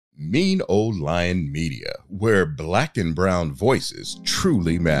Mean Old Lion Media, where black and brown voices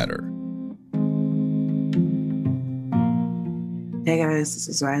truly matter. Hey guys, this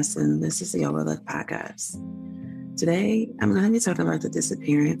is Rice, and this is the Overlook Podcast. Today, I'm going to be talking about the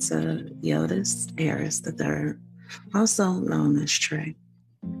disappearance of Eodis Harris III, also known as Trey.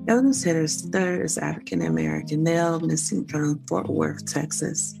 Eodis Harris III is an African-American male missing from Fort Worth,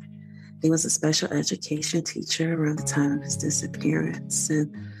 Texas. He was a special education teacher around the time of his disappearance,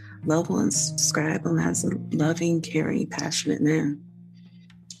 and loved ones describe him as a loving, caring, passionate man.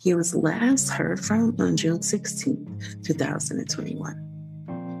 He was last heard from on June 16, 2021.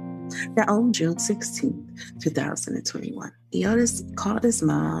 Now, on June 16, 2021, Eodis called his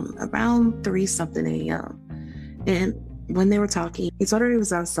mom around 3-something a.m. And when they were talking, he told her he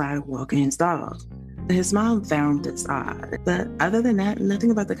was outside walking his dog. His mom found this odd, but other than that, nothing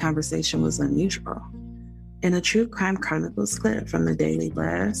about the conversation was unusual. In a True Crime Chronicles clip from the Daily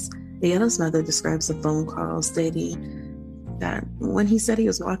Blast, Eodis' mother describes a phone call stating that when he said he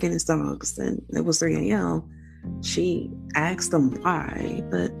was walking his dogs and it was 3 a.m., she asked him why,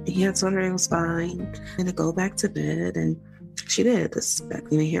 but he had told her it was fine and to go back to bed, and she did,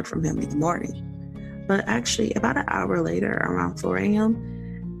 expecting to hear from him in the morning. But actually, about an hour later, around 4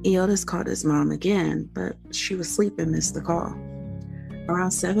 a.m., Eodis called his mom again, but she was asleep and missed the call.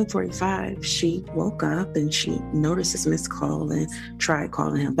 Around 7:45, she woke up and she noticed his missed call and tried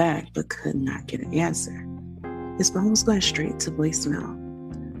calling him back, but could not get an answer. His phone was going straight to voicemail.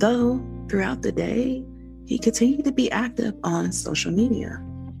 Though, throughout the day, he continued to be active on social media.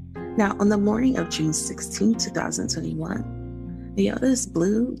 Now, on the morning of June 16, 2021, Eodis'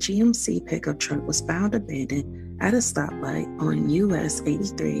 blue GMC pickup truck was found abandoned at a stoplight on US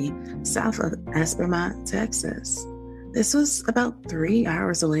 83 south of Espermont, Texas. This was about 3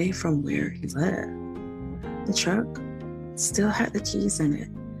 hours away from where he lived. The truck still had the keys in it.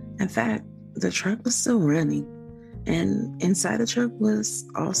 In fact, the truck was still running, and inside the truck was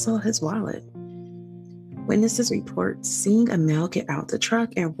also his wallet. Witnesses report seeing a male get out the truck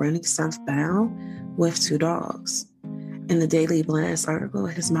and running southbound with 2 dogs. In the Daily Blast article,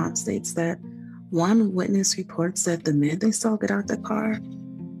 his mom states that one witness reports that the man they saw get out the car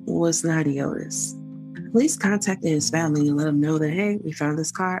was not Eodis. Police contacted his family and let him know that, hey, we found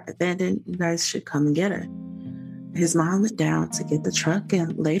this car abandoned. You guys should come and get it. His mom went down to get the truck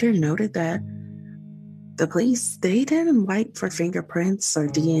and later noted that the police, they didn't wait for fingerprints or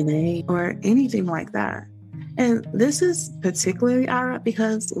DNA or anything like that. And this is particularly odd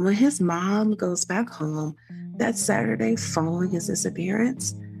because when his mom goes back home that Saturday following his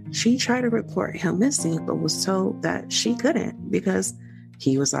disappearance, she tried to report him missing, but was told that she couldn't because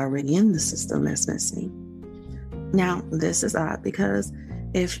he was already in the system as missing. Now, this is odd because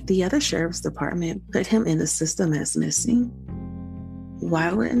if the other sheriff's department put him in the system as missing,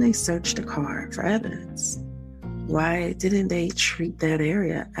 why wouldn't they search the car for evidence? Why didn't they treat that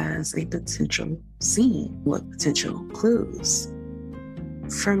area as a potential scene with potential clues?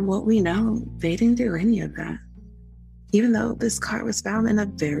 From what we know, they didn't do any of that, even though this car was found in a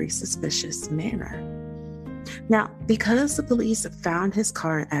very suspicious manner. Now, because the police found his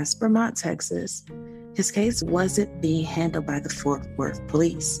car in Espermont, Texas, his case wasn't being handled by the Fort Worth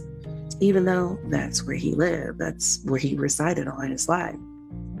police, even though that's where he lived, that's where he resided all his life.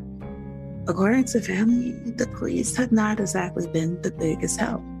 According to family, the police have not exactly been the biggest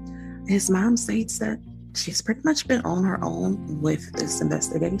help. His mom states that she's pretty much been on her own with this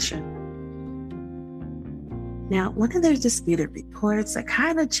investigation. Now, one of their disputed reports that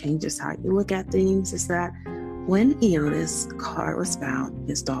kind of changes how you look at things is that when Eodis' car was found,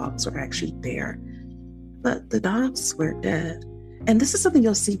 his dogs were actually there, but the dogs were dead. And this is something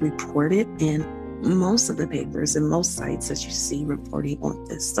you'll see reported in most of the papers and most sites that you see reporting on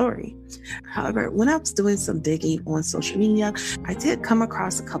this story. However, when I was doing some digging on social media, I did come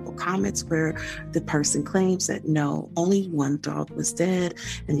across a couple comments where the person claims that no, only one dog was dead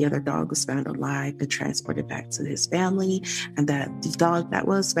and the other dog was found alive and transported back to his family, and that the dog that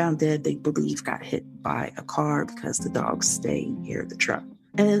was found dead, they believe got hit by a car because the dog stayed near the truck.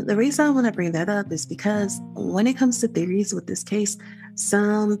 And the reason I want to bring that up is because when it comes to theories with this case,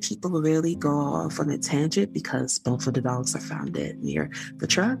 some people really go off on a tangent because both of the dogs are found dead near the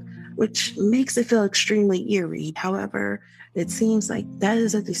truck, which makes it feel extremely eerie. However, it seems like that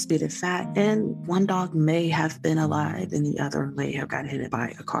is a disputed fact, and one dog may have been alive and the other may have got hit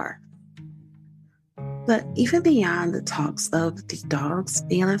by a car. But even beyond the talks of the dogs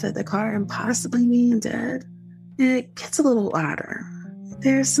being left at the car and possibly being dead, it gets a little odder.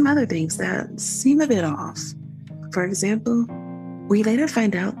 There's some other things that seem a bit off. For example, we later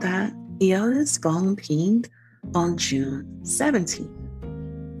find out that Eodis' phone pinged on June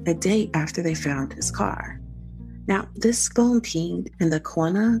 17th. a day after they found his car. Now, this phone pinged in the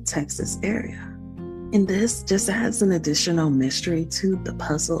Quanah, Texas area. And this just adds an additional mystery to the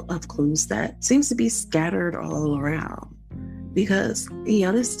puzzle of clues that seems to be scattered all around. Because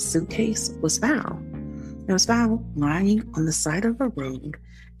Eodis' suitcase was found. It was found lying on the side of a road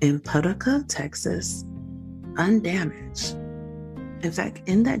in Paducah, Texas, undamaged. In fact,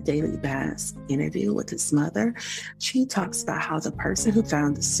 in that Daily Bass interview with his mother, she talks about how the person who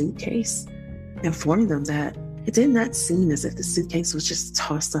found the suitcase informed them that it did not seem as if the suitcase was just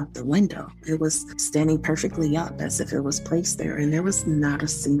tossed out the window. It was standing perfectly up as if it was placed there, and there was not a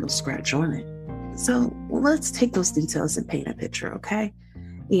single scratch on it. So let's take those details and paint a picture, okay?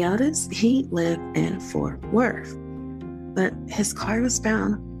 Eodis, he lived in Fort Worth, but his car was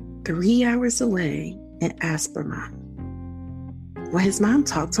found 3 hours away in Aspermont. When his mom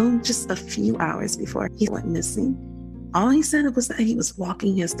talked to him just a few hours before he went missing, all he said was that he was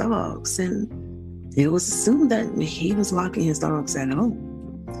walking his dogs, and it was assumed that he was walking his dogs at home.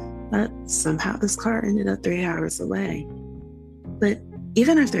 But somehow this car ended up 3 hours away. But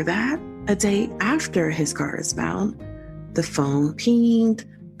even after that, a day after his car is found, the phone pinged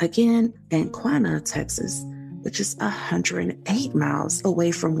again in Quanah, Texas, which is 108 miles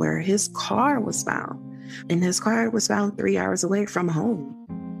away from where his car was found. And his car was found 3 hours away from home.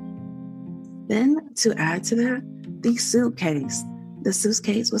 Then, to add to that, the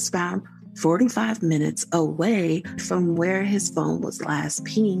suitcase was found 45 minutes away from where his phone was last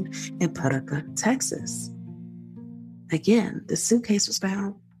pinged in Paducah, Texas. Again, the suitcase was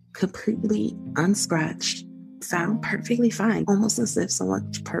found completely unscratched, found perfectly fine, almost as if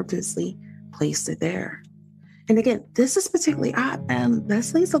someone purposely placed it there. And again, this is particularly odd, and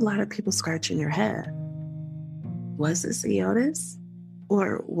this leaves a lot of people scratching their head. Was this Eodis,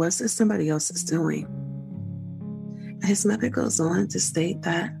 or was this somebody else's doing? His mother goes on to state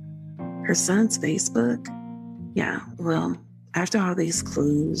that her son's Facebook, after all these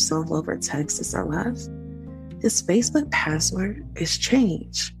clues all over Texas are left, his Facebook password is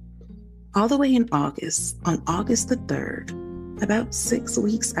changed. All the way in August, on August the 3rd, about 6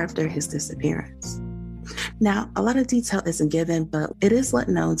 weeks after his disappearance. Now, a lot of detail isn't given, but it is let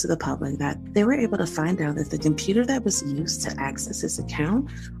known to the public that they were able to find out that the computer that was used to access his account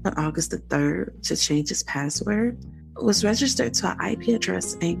on August the 3rd to change his password was registered to an IP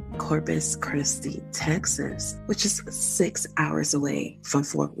address in Corpus Christi, Texas, which is 6 hours away from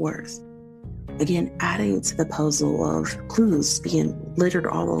Fort Worth. Again, adding to the puzzle of clues being littered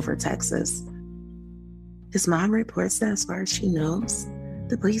all over Texas. His mom reports that as far as she knows,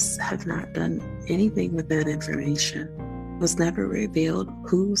 the police have not done anything with that information. It was never revealed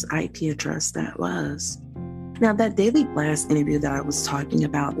whose IP address that was. Now, that Daily Blast interview that I was talking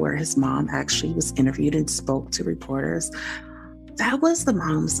about, where his mom actually was interviewed and spoke to reporters, that was the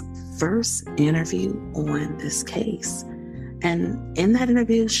mom's first interview on this case. And in that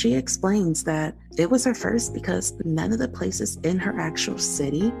interview, she explains that it was her first because none of the places in her actual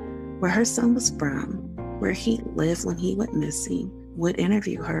city where her son was from, where he lived when he went missing, would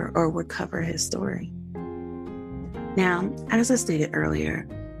interview her or would cover his story. Now, as I stated earlier,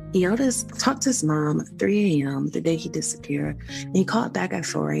 Eodis talked to his mom at 3 a.m. the day he disappeared, and he called back at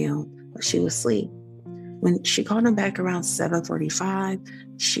 4 a.m., but she was asleep. When she called him back around 7:45,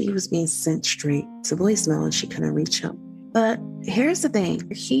 she was being sent straight to voicemail and she couldn't reach him. But here's the thing,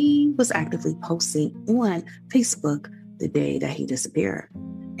 he was actively posting on Facebook the day that he disappeared.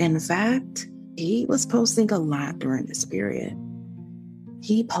 In fact, he was posting a lot during this period.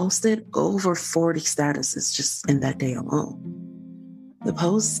 He posted over 40 statuses just in that day alone. The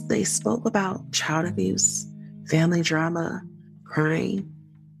posts, they spoke about child abuse, family drama, crime.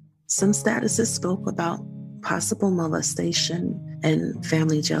 Some statuses spoke about possible molestation and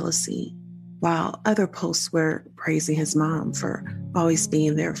family jealousy, while other posts were praising his mom for always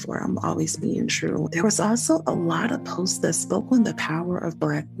being there for him, always being true. There was also a lot of posts that spoke on the power of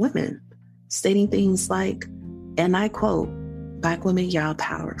Black women, stating things like, and I quote, "Black women, y'all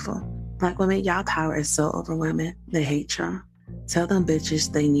powerful. Black women, y'all power is so overwhelming, they hate y'all. Tell them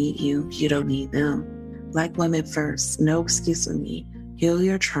bitches they need you, you don't need them. Black women first, no excuse with me. Heal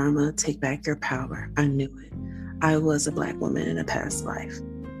your trauma, take back your power. I knew it. I was a Black woman in a past life."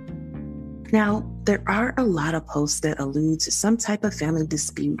 Now, there are a lot of posts that allude to some type of family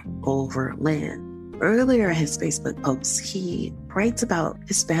dispute over land. Earlier in his Facebook posts, he writes about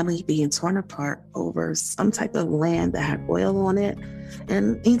his family being torn apart over some type of land that had oil on it.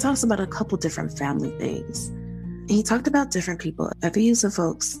 And he talks about a couple different family things. He talked about different people abusing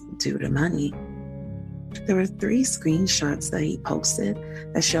folks due to money. There were 3 screenshots that he posted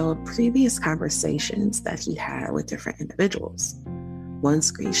that showed previous conversations that he had with different individuals. one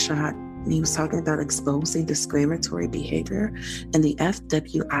screenshot, and he was talking about exposing discriminatory behavior in the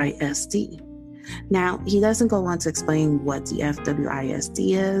FWISD. Now, he doesn't go on to explain what the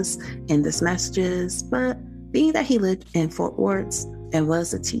FWISD is in this messages, but being that he lived in Fort Worth and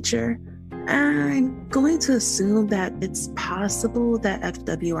was a teacher, I'm going to assume that it's possible that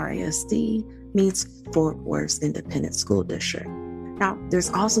FWISD means Fort Worth Independent School District. Now, there's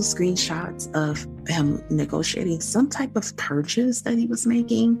also screenshots of him negotiating some type of purchase that he was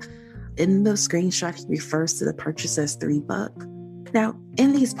making. In the screenshot, he refers to the purchase as $3. Now,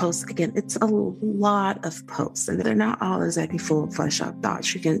 in these posts, again, it's a lot of posts, and they're not all exactly full of fleshed out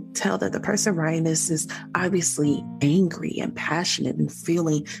thoughts. You can tell that the person writing this is obviously angry and passionate and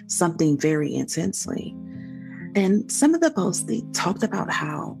feeling something very intensely. And some of the posts, they talked about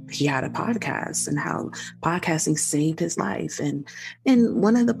how he had a podcast and how podcasting saved his life. And in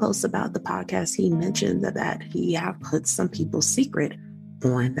one of the posts about the podcast, he mentioned that he had put some people's secret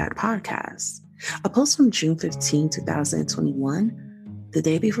on that podcast. A post from June 15, 2021, the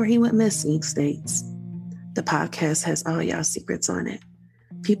day before he went missing, states, "The podcast has all y'all secrets on it.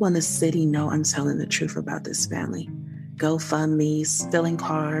 People in the city know I'm telling the truth about this family. GoFundMe, stealing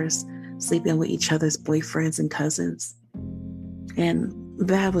cars, sleeping with each other's boyfriends and cousins." And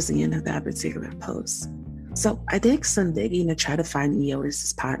that was the end of that particular post. So I did some digging to try to find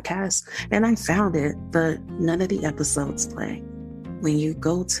Eodis' podcast, and I found it, but none of the episodes play. When you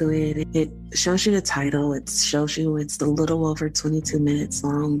go to it, it shows you the title. It shows you it's a little over 22 minutes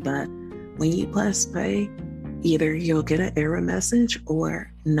long, but when you press play, either you'll get an error message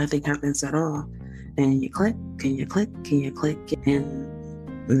or nothing happens at all. And you click, and you click, and you click, and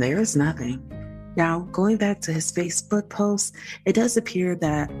there's nothing. Now, going back to his Facebook post, it does appear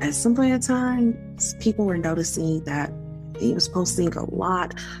that at some point in time, people were noticing that he was posting a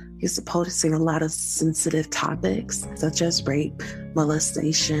lot. He's posting a lot of sensitive topics, such as rape,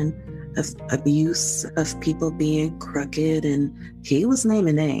 molestation, of abuse, of people being crooked, and he was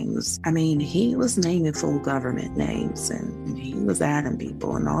naming names. I mean, he was naming full government names, and he was adding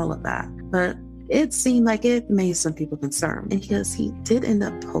people and all of that. But it seemed like it made some people concerned, because he did end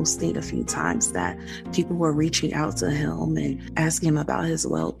up posting a few times that people were reaching out to him and asking him about his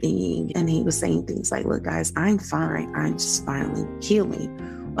well-being. And he was saying things like, "Look, guys, I'm fine. I'm just finally healing,"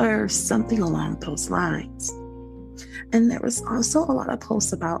 or something along those lines. And there was also a lot of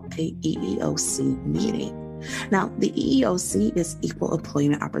posts about a EEOC meeting. Now, the EEOC is Equal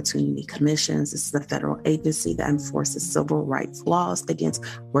Employment Opportunity Commissions. This is a federal agency that enforces civil rights laws against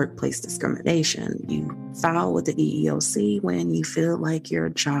workplace discrimination. You file with the EEOC when you feel like your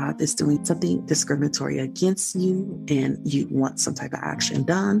job is doing something discriminatory against you and you want some type of action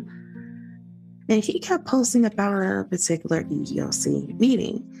done. And he kept posting about a particular EEOC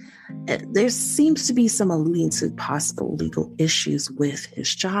meeting. There seems to be some alluding to possible legal issues with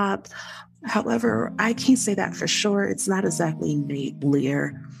his job. However, I can't say that for sure. It's not exactly made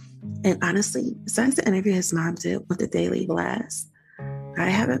clear. And honestly, besides the interview his mom did with the Daily Blast, I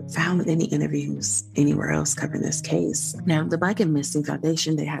haven't found any interviews anywhere else covering this case. Now, the Black and Missing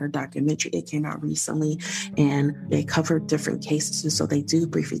Foundation, they had a documentary that came out recently, and they covered different cases. And so they do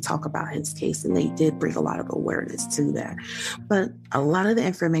briefly talk about his case, and they did bring a lot of awareness to that. But a lot of the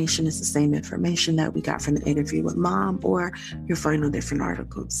information is the same information that we got from the interview with Mom, or you'll find on different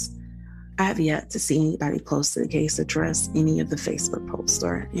articles. I have yet to see anybody close to the case address any of the Facebook posts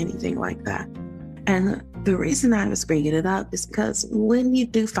or anything like that. And the reason I was bringing it up is because when you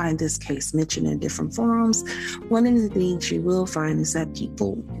do find this case mentioned in different forums, one of the things you will find is that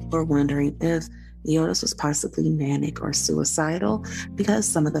people are wondering if Eodis was possibly manic or suicidal, because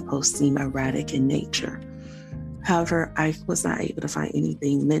some of the posts seem erratic in nature. However, I was not able to find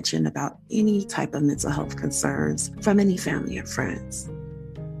anything mentioned about any type of mental health concerns from any family or friends.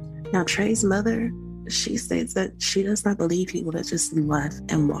 Now, Trey's mother, she states that she does not believe he would have just left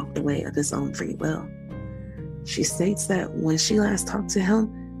and walked away of his own free will. She states that when she last talked to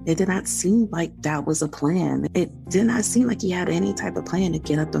him, it did not seem like that was a plan. It did not seem like he had any type of plan to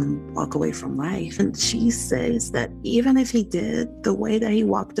get up and walk away from life. And she says that even if he did, the way that he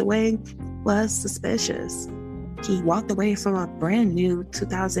walked away was suspicious. He walked away from a brand new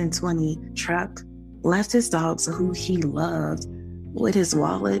 2020 truck, left his dogs who he loved with his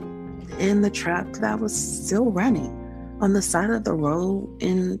wallet in the truck that was still running on the side of the road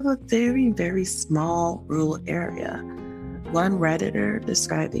in a very, very small rural area. One Redditor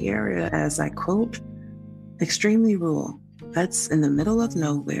described the area as, I quote, extremely rural. That's in the middle of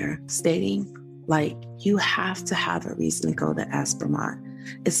nowhere, stating, like, you have to have a reason to go to Aspermont.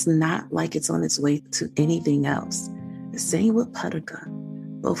 It's not like it's on its way to anything else. The same with Putica.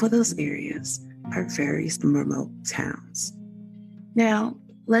 Both of those areas are very remote towns. Now,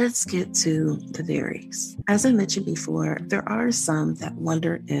 let's get to the theories. As I mentioned before, there are some that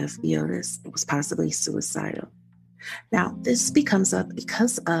wonder if Eodis was possibly suicidal. Now, this becomes up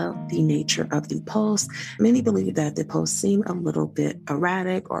because of the nature of the post. Many believe that the post seemed a little bit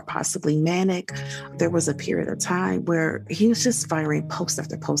erratic or possibly manic. There was a period of time where he was just firing post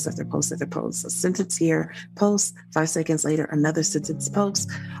after post after post after post. A sentence here, post, 5 seconds later, another sentence post,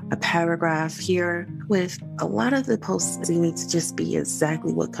 a paragraph here, with a lot of the posts seeming to just be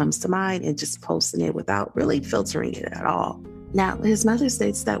exactly what comes to mind and just posting it without really filtering it at all. Now, his mother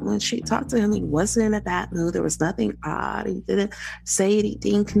states that when she talked to him, he wasn't in a bad mood. There was nothing odd. He didn't say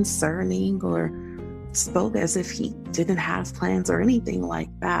anything concerning or spoke as if he didn't have plans or anything like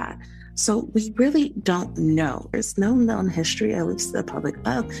that. So we really don't know. There's no known history, at least to the public,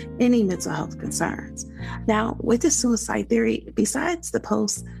 of any mental health concerns. Now, with the suicide theory, besides the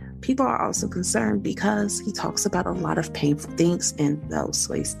post, people are also concerned because he talks about a lot of painful things in those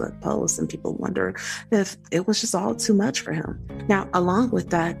Facebook posts, and people wonder if it was just all too much for him. Now, along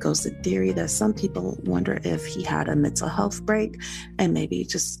with that goes the theory that some people wonder if he had a mental health break and maybe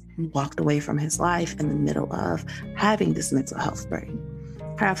just walked away from his life in the middle of having this mental health break.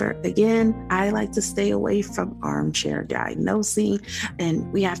 However, again, I like to stay away from armchair diagnosing.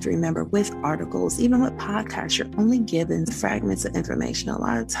 And we have to remember with articles, even with podcasts, you're only given fragments of information. A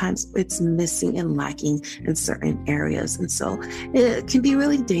lot of times it's missing and lacking in certain areas. And so it can be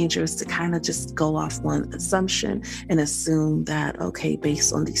really dangerous to kind of just go off one assumption and assume that, okay,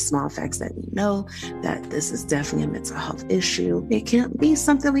 based on these small facts that we know, that this is definitely a mental health issue. It can be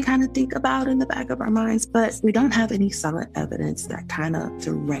something we kind of think about in the back of our minds, but we don't have any solid evidence that kind of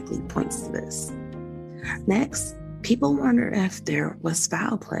directly points to this. Next, people wonder if there was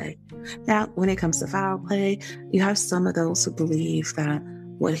foul play. Now, when it comes to foul play, you have some of those who believe that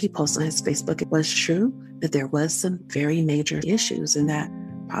what he posted on his Facebook was true, that there was some very major issues and that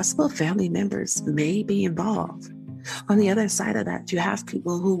possible family members may be involved. On the other side of that, you have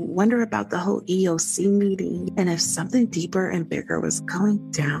people who wonder about the whole EOC meeting and if something deeper and bigger was going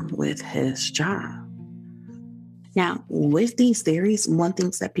down with his job. Now, with these theories, one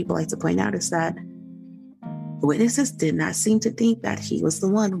thing that people like to point out is that witnesses did not seem to think that he was the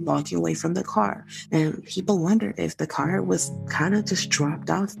one walking away from the car. And people wonder if the car was kind of just dropped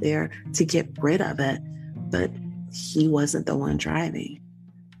off there to get rid of it, but he wasn't the one driving,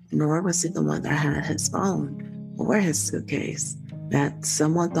 nor was he the one that had his phone or his suitcase. That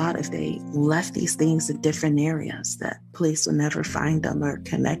someone thought if they left these things in different areas, that police would never find them or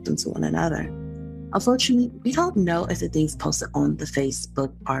connect them to one another. Unfortunately, we don't know if the things posted on the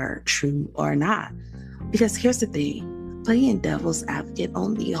Facebook are true or not. Because here's the thing, playing devil's advocate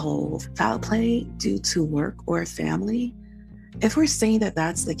on the whole foul play due to work or family, if we're saying that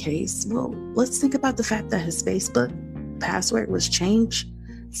that's the case, well, let's think about the fact that his Facebook password was changed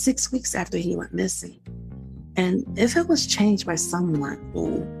 6 weeks after he went missing. And if it was changed by someone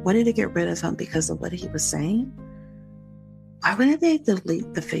who wanted to get rid of him because of what he was saying, why wouldn't they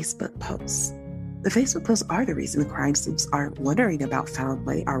delete the Facebook posts? The Facebook posts are the reason the crime scenes are wondering about foul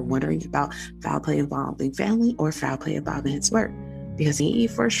play, are wondering about foul play involving family or foul play involving his work, because he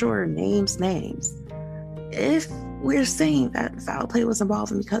for sure names names. If we're saying that foul play was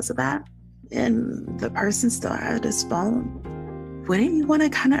involved because of that, and the person still had his phone, wouldn't you want to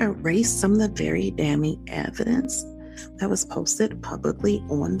kind of erase some of the very damning evidence that was posted publicly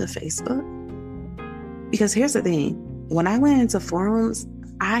on the Facebook? Because here's the thing, when I went into forums,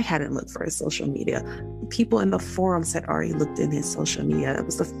 I hadn't looked for his social media. People in the forums had already looked in his social media. It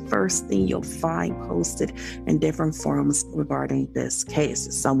was the first thing you'll find posted in different forums regarding this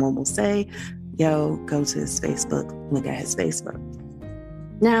case. Someone will say, yo, go to his Facebook, look at his Facebook.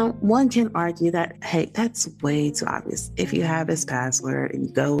 Now, one can argue that, hey, that's way too obvious. If you have his password and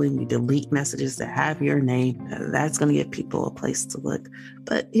you go and you delete messages that have your name, that's going to give people a place to look.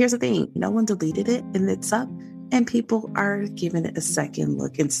 But here's the thing, no one deleted it and it's up. And people are giving it a second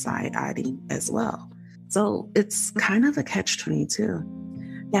look and side-eyeing as well. So it's kind of a catch-22.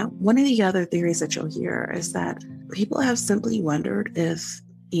 Now, one of the other theories that you'll hear is that people have simply wondered if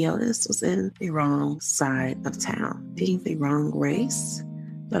Eodis was in the wrong side of town, being the wrong race,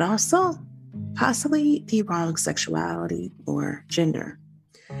 but also possibly the wrong sexuality or gender.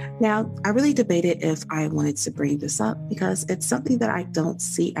 Now, I really debated if I wanted to bring this up because it's something that I don't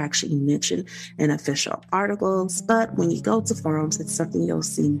see actually mentioned in official articles, but when you go to forums, it's something you'll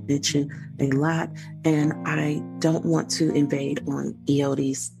see mentioned a lot, and I don't want to invade on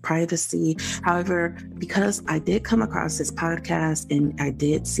Eodi's privacy. However, because I did come across his podcast and I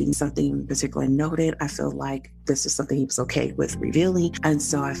did see something particularly noted, I feel like this is something he was okay with revealing, and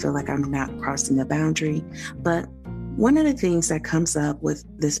so I feel like I'm not crossing the boundary. But One of the things that comes up with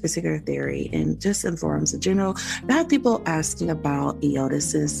this particular theory and just in forums in general, I have people asking about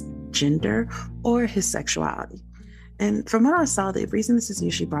Eodis's gender or his sexuality. And from what I saw, the reason this is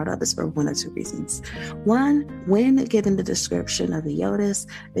usually brought up is for one or two reasons. One, when given the description of Eodis,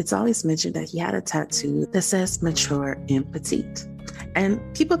 it's always mentioned that he had a tattoo that says mature and petite. And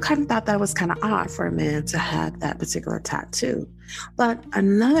people kind of thought that was kind of odd for a man to have that particular tattoo. But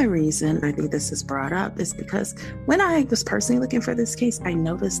another reason I think this is brought up is because when I was personally looking for this case, I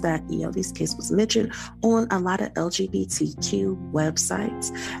noticed that Eodi's case was mentioned on a lot of LGBTQ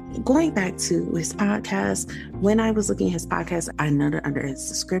websites. Going back to his podcast, when I was looking at his podcast, I noted under his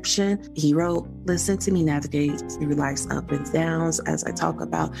description, he wrote, "Listen to me navigate through life's ups and downs as I talk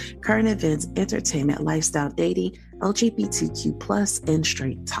about current events, entertainment, lifestyle, dating, LGBTQ plus, and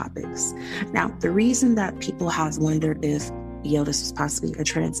straight topics." Now, the reason that people have wondered if Eodis was possibly a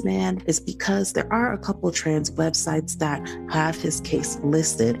trans man is because there are a couple trans websites that have his case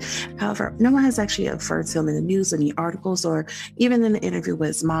listed. However, no one has actually referred to him in the news, any articles, or even in the interview with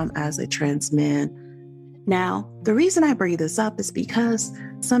his mom as a trans man. Now, the reason I bring this up is because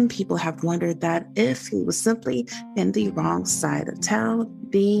some people have wondered that if he was simply in the wrong side of town,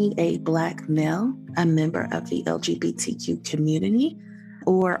 being a Black male, a member of the LGBTQ community,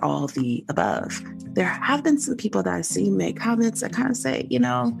 or all the above. There have been some people that I see make comments that kind of say,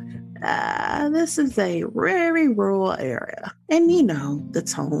 this is a very rural area. And the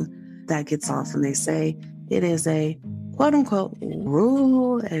tone that gets off when they say it is a quote unquote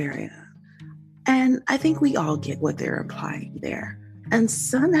rural area. And I think we all get what they're implying there. And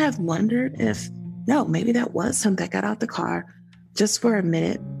some have wondered if, no, maybe that was him that got out the car just for a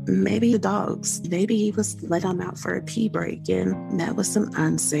minute. Maybe the dogs, maybe he was let them out for a pee break and met with some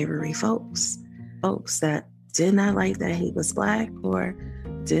unsavory folks that did not like that he was Black or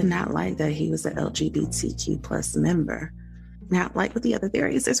did not like that he was an LGBTQ plus member. Now, like with the other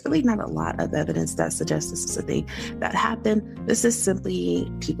theories, there's really not a lot of evidence that suggests this is a thing that happened. This is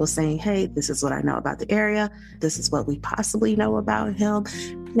simply people saying, hey, this is what I know about the area. This is what we possibly know about him.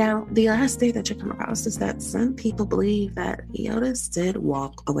 Now, the last thing that you come across is that some people believe that Eodis did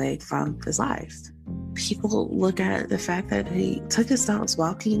walk away from his life. People look at the fact that he took his dogs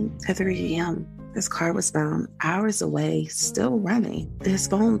walking at 3 a.m. His car was found hours away, still running. His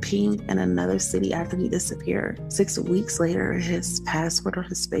phone pinged in another city after he disappeared. 6 weeks later, his password on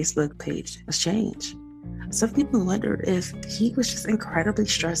his Facebook page was changed. Some people wondered if he was just incredibly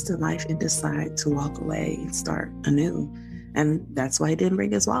stressed in life and decided to walk away and start anew. And that's why he didn't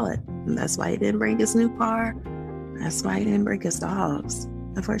bring his wallet. And that's why he didn't bring his new car. That's why he didn't bring his dogs.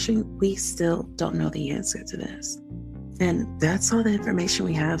 Unfortunately, we still don't know the answer to this. And that's all the information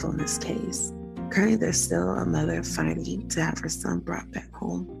we have on this case. Currently, there's still a mother fighting to have her son brought back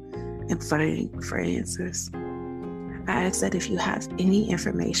home and fighting for answers. I ask that if you have any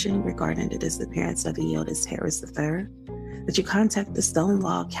information regarding the disappearance of Eodis Harris III, that you contact the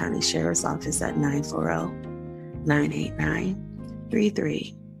Stonewall County Sheriff's Office at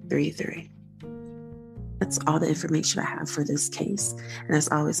 940-989-3333. That's all the information I have for this case. And as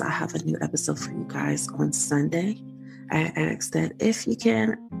always, I have a new episode for you guys on Sunday. I ask that if you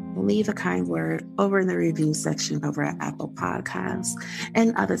can, leave a kind word over in the review section over at Apple Podcasts.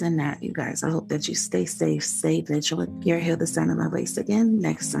 And other than that, you guys, I hope that you stay safe, stay vigilant. You'll hear the sound of my voice again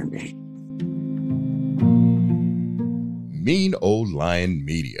next Sunday. Mean Old Lion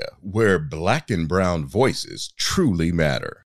Media, where Black and brown voices truly matter.